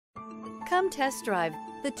Come test drive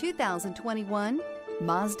the 2021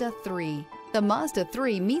 Mazda 3. The Mazda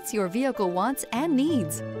 3 meets your vehicle wants and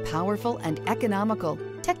needs. Powerful and economical,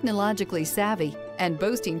 technologically savvy, and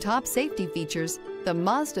boasting top safety features, the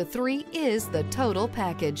Mazda 3 is the total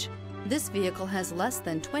package. This vehicle has less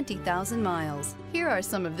than 20,000 miles. Here are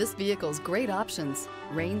some of this vehicle's great options: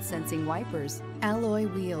 rain sensing wipers, alloy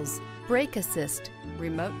wheels, brake assist,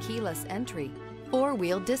 remote keyless entry,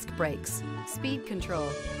 four-wheel disc brakes, speed control,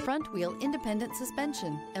 front-wheel independent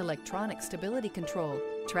suspension, electronic stability control,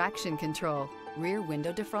 traction control, rear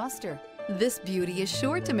window defroster. This beauty is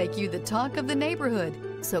sure to make you the talk of the neighborhood.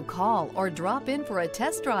 So call or drop in for a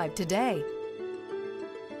test drive today.